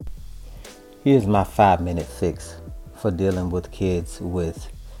Here's my 5-minute fix for dealing with kids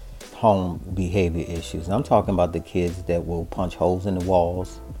with home behavior issues. I'm talking about the kids that will punch holes in the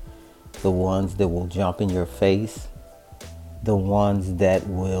walls, the ones that will jump in your face, the ones that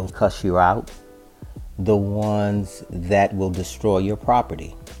will cuss you out, the ones that will destroy your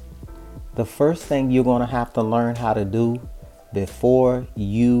property. The first thing you're going to have to learn how to do before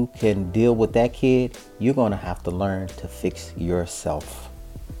you can deal with that kid, you're going to have to learn to fix yourself.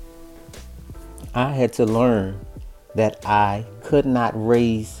 I had to learn that I could not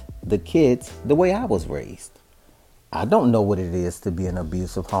raise the kids the way I was raised. I don't know what it is to be in an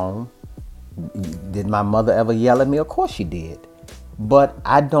abusive home. Did my mother ever yell at me? Of course she did. But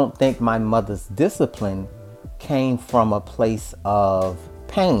I don't think my mother's discipline came from a place of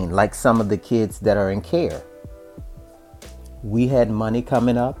pain like some of the kids that are in care. We had money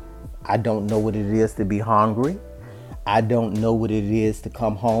coming up. I don't know what it is to be hungry. I don't know what it is to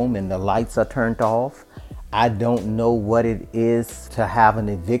come home and the lights are turned off. I don't know what it is to have an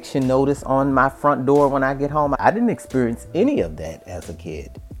eviction notice on my front door when I get home. I didn't experience any of that as a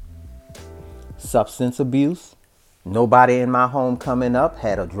kid. Substance abuse. Nobody in my home coming up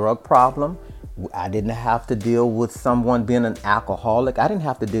had a drug problem. I didn't have to deal with someone being an alcoholic. I didn't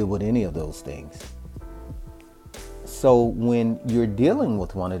have to deal with any of those things. So when you're dealing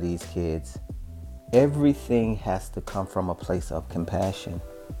with one of these kids, everything has to come from a place of compassion.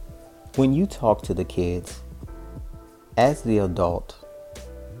 When you talk to the kids, as the adult,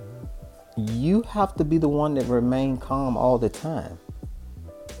 you have to be the one that remain calm all the time.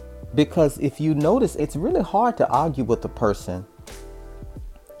 Because if you notice, it's really hard to argue with a person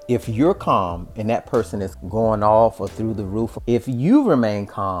if you're calm and that person is going off or through the roof. If you remain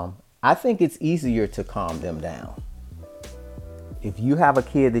calm, I think it's easier to calm them down. If you have a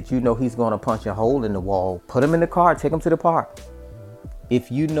kid that you know he's going to punch a hole in the wall, put him in the car, take him to the park. If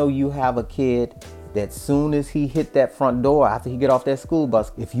you know you have a kid that soon as he hit that front door after he get off that school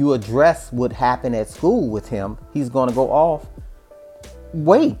bus, if you address what happened at school with him, he's going to go off.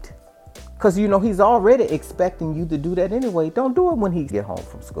 Wait, because you know he's already expecting you to do that anyway. Don't do it when he get home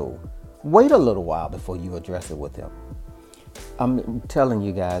from school. Wait a little while before you address it with him. I'm telling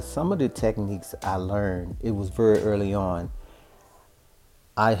you guys, some of the techniques I learned, it was very early on.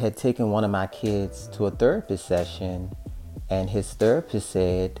 I had taken one of my kids to a therapist session, and his therapist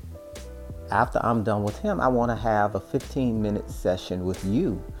said, after I'm done with him, I want to have a 15-minute session with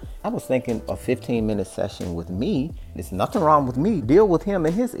you. I was thinking a 15-minute session with me, there's nothing wrong with me, deal with him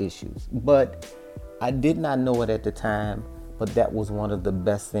and his issues. But I did not know it at the time, but that was one of the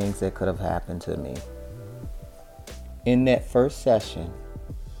best things that could have happened to me. In that first session,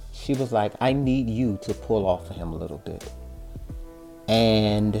 she was like, I need you to pull off of him a little bit.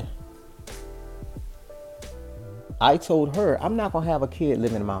 And I told her, I'm not going to have a kid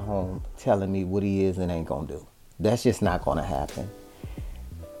living in my home telling me what he is and ain't going to do. That's just not going to happen.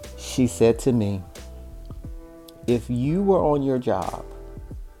 She said to me, if you were on your job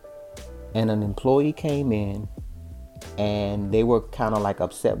and an employee came in and they were kind of like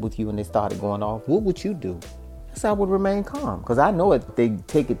upset with you and they started going off, what would you do? I said, I would remain calm, because I know if they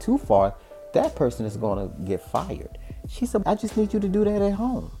take it too far, that person is going to get fired. She said, I just need you to do that at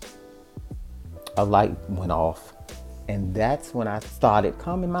home. A light went off. And that's when I started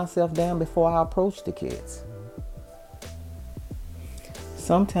calming myself down before I approached the kids.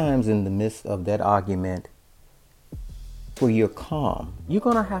 Sometimes in the midst of that argument, where you're calm, you're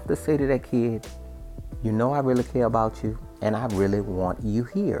going to have to say to that kid, you know I really care about you and I really want you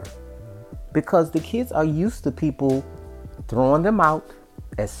here. Because the kids are used to people throwing them out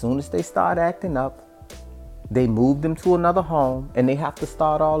as soon as they start acting up. They move them to another home and they have to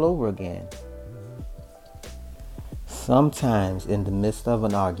start all over again. Sometimes in the midst of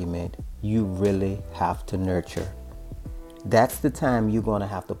an argument, you really have to nurture. That's the time you're going to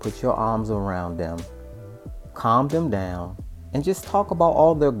have to put your arms around them, calm them down, and just talk about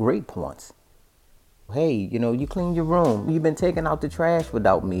all their great points. Hey, you know, you clean your room. You've been taking out the trash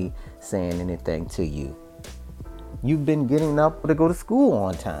without me saying anything to you. You've been getting up to go to school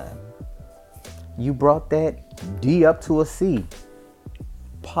on time. You brought that D up to a C.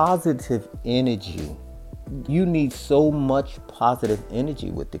 Positive energy. You need so much positive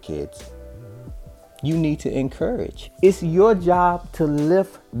energy with the kids. You need to encourage. It's your job to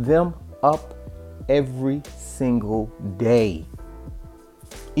lift them up every single day.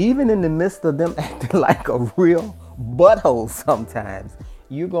 Even in the midst of them acting like a real butthole sometimes,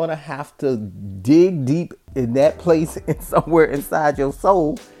 you're going to have to dig deep in that place and somewhere inside your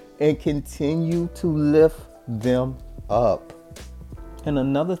soul and continue to lift them up. And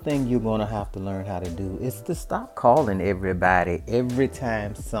another thing you're going to have to learn how to do is to stop calling everybody every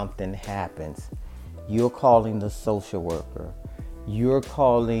time something happens. You're calling the social worker. You're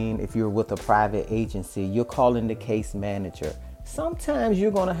calling, if you're with a private agency, you're calling the case manager. Sometimes you're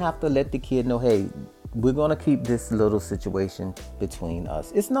going to have to let the kid know, hey, we're going to keep this little situation between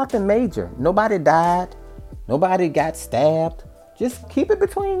us. It's nothing major. Nobody died. Nobody got stabbed. Just keep it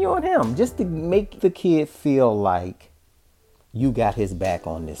between you and him, just to make the kid feel like you got his back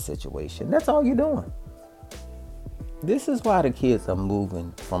on this situation. That's all you're doing. This is why the kids are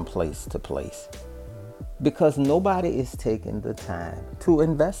moving from place to place, because nobody is taking the time to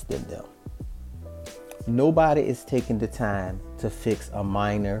invest in them. Nobody is taking the time to fix a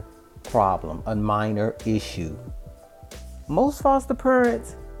minor problem, a minor issue. Most foster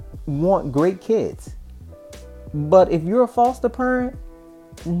parents want great kids, but if you're a foster parent,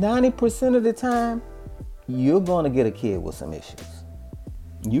 90% of the time, you're going to get a kid with some issues.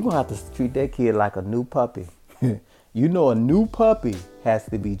 You're going to have to treat that kid like a new puppy. You know, a new puppy has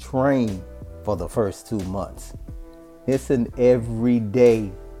to be trained for the first 2 months. It's an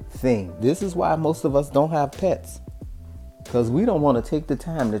everyday thing. This is why most of us don't have pets, because we don't want to take the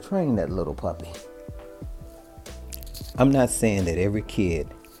time to train that little puppy. I'm not saying that every kid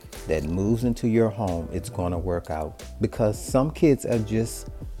that moves into your home, it's going to work out, because some kids are just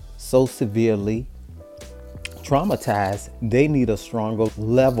so severely traumatized, they need a stronger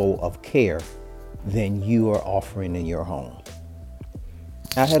level of care than you are offering in your home.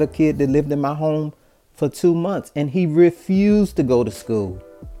 I had a kid that lived in my home for 2 months and he refused to go to school.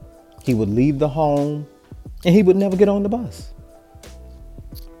 He would leave the home and he would never get on the bus.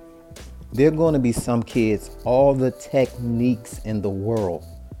 There are going to be some kids, all the techniques in the world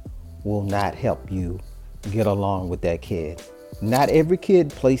will not help you get along with that kid. Not every kid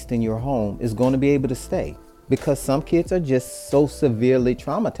placed in your home is going to be able to stay, because some kids are just so severely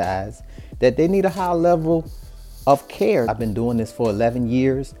traumatized that they need a high level of care. I've been doing this for 11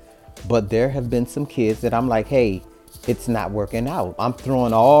 years, but there have been some kids that I'm like, hey, it's not working out. I'm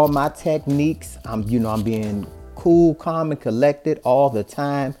throwing all my techniques. I'm being cool, calm, and collected all the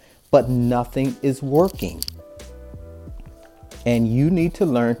time, but nothing is working. And you need to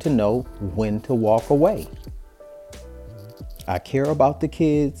learn to know when to walk away. I care about the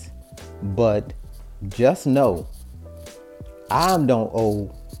kids, but just know I don't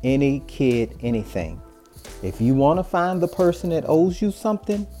owe any kid anything. If you want to find the person that owes you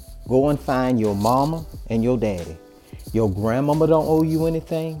something, go and find your mama and your daddy. Your grandmama don't owe you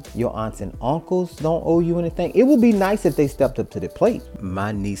anything. Your aunts and uncles don't owe you anything. It would be nice if they stepped up to the plate.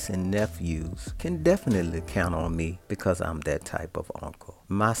 My niece and nephews can definitely count on me because I'm that type of uncle.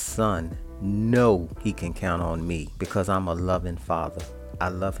 My son know he can count on me because I'm a loving father. I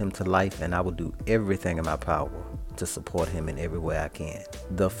love him to life, and I will do everything in my power to support him in every way I can.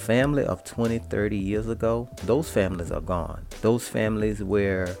 The family of 20, 30 years ago, those families are gone. Those families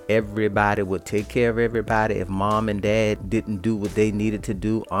where everybody would take care of everybody. If mom and dad didn't do what they needed to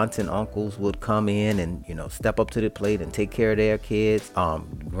do, aunts and uncles would come in and, step up to the plate and take care of their kids.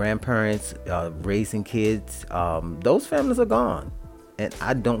 Grandparents raising kids. Those families are gone. And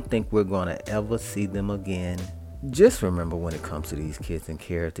I don't think we're going to ever see them again. Just remember, when it comes to these kids and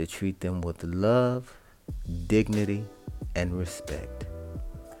care, to treat them with love, dignity, and respect.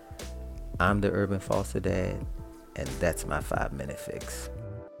 I'm the Urban Foster Dad, and that's my 5-minute fix.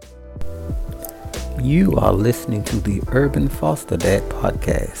 You are listening to the Urban Foster Dad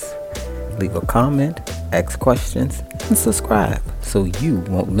podcast. Leave a comment, ask questions, and subscribe so you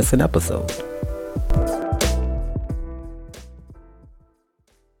won't miss an episode.